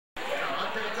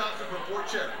Kenny Thompson from Fort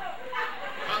Cherry.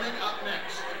 Coming up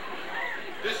next,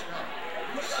 this one,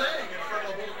 who's saying in front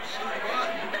of a whole student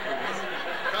body?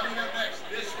 Coming up next,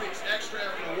 this week's Extra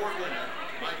Effort Award winner,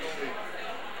 Michael Liebert.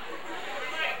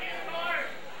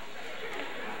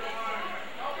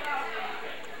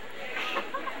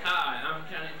 Hi, I'm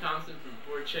Kenny Thompson from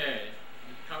Fort Cherry.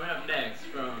 Coming up next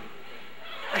from...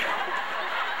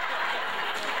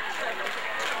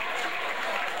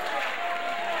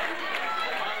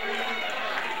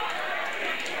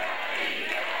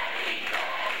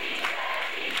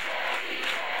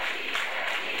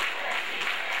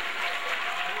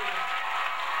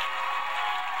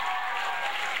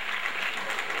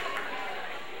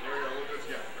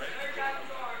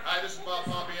 This is Bob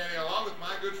Pompiani, along with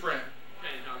my good friend.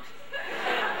 Kenny Thompson.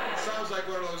 Sounds like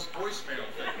one of those voicemail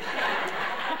things.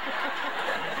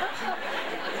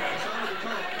 Sound of the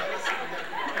tone.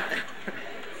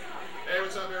 Hey,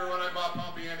 what's up, everyone? I'm Bob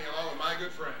Pompiani, along with my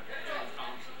good friend. Kenny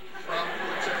Thompson. From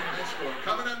Fort Cherry High School.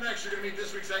 Coming up next, you're going to meet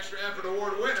this week's Extra Effort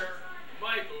Award winner,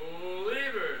 Michael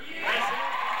Liebert.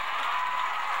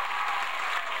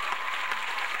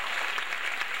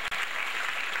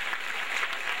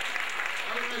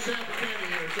 Sam Candy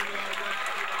here. Check it out.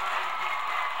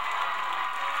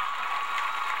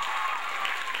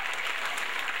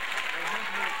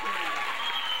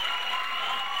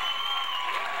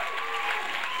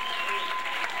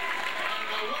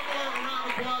 One more round of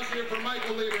applause here for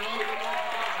Michael Liebert.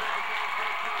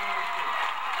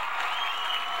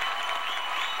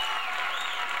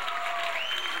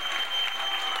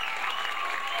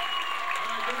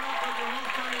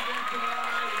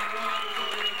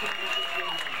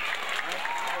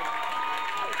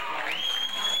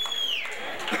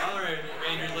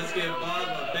 Let's give Bob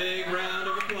a big round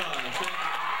of applause. Thank you.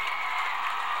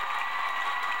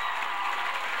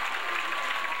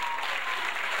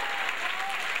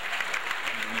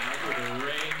 And now for the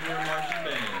Ranger Marching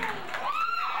Band.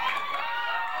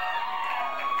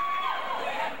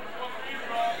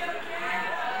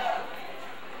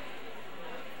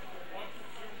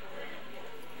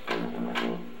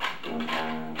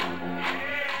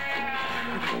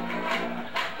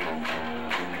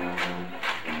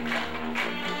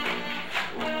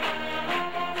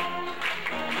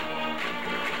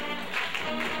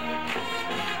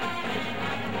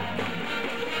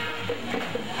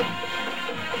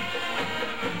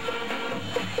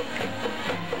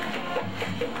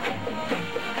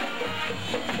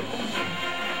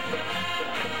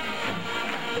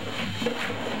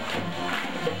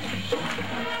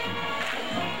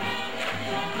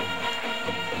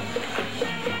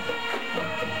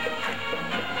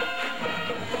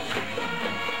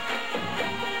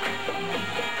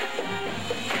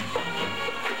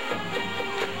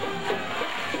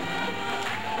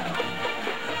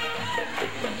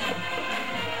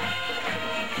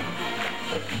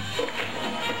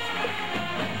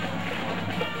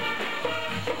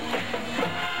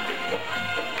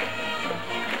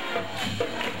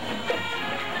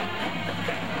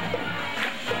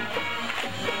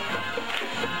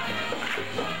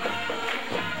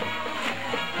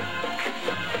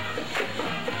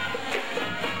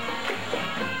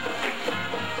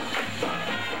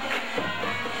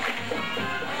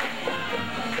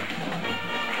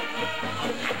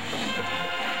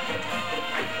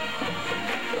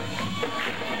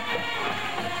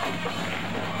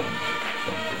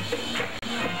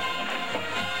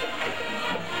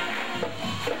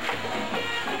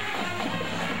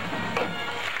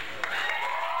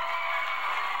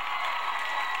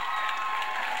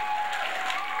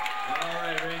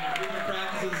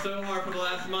 So hard for the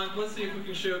last month. Let's see if we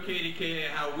can show KDKA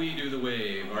how we do the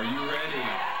wave. Are you ready?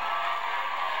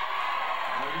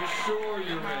 Are you sure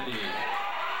you're ready?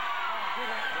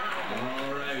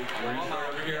 All right, we're going to start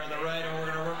over here on the right, and we're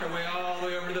going to work our way all the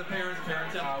way over to the parents.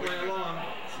 Parents have to play along.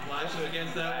 Splash it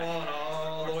against that wall and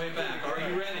all the way back. Are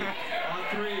you ready? On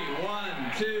 3,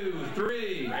 1, 2,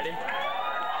 3. Ready?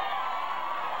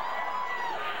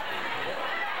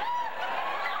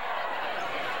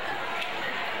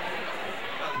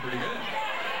 Pretty good.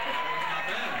 Not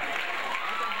bad.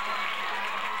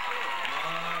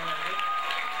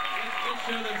 Let's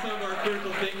show them some of our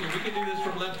critical thinking. We can do this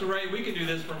from left to right. We can do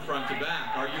this from front to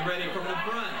back. Are you ready? From the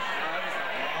front.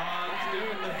 On 2,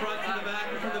 from the front to the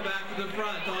back, and from the back to the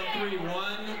front. On 3,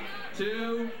 1,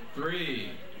 2,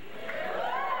 3.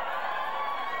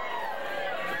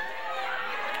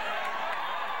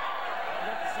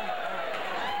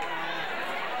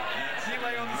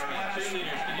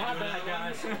 Cheerleaders, can you do another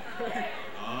one?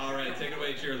 All right, take it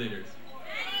away, cheerleaders.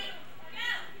 Ready?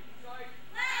 Go!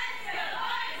 Let's go,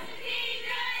 boys! Team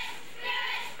good!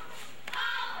 Good!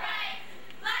 All right!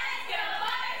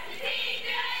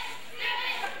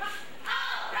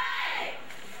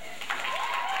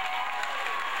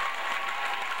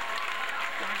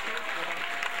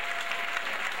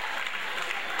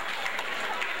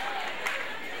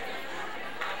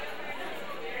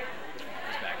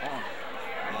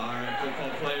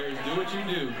 Do what you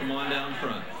do. Come on down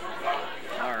front.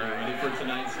 All right. Get ready for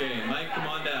tonight's game. Mike, come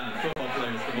on down. Football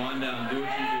players, come on down. Do what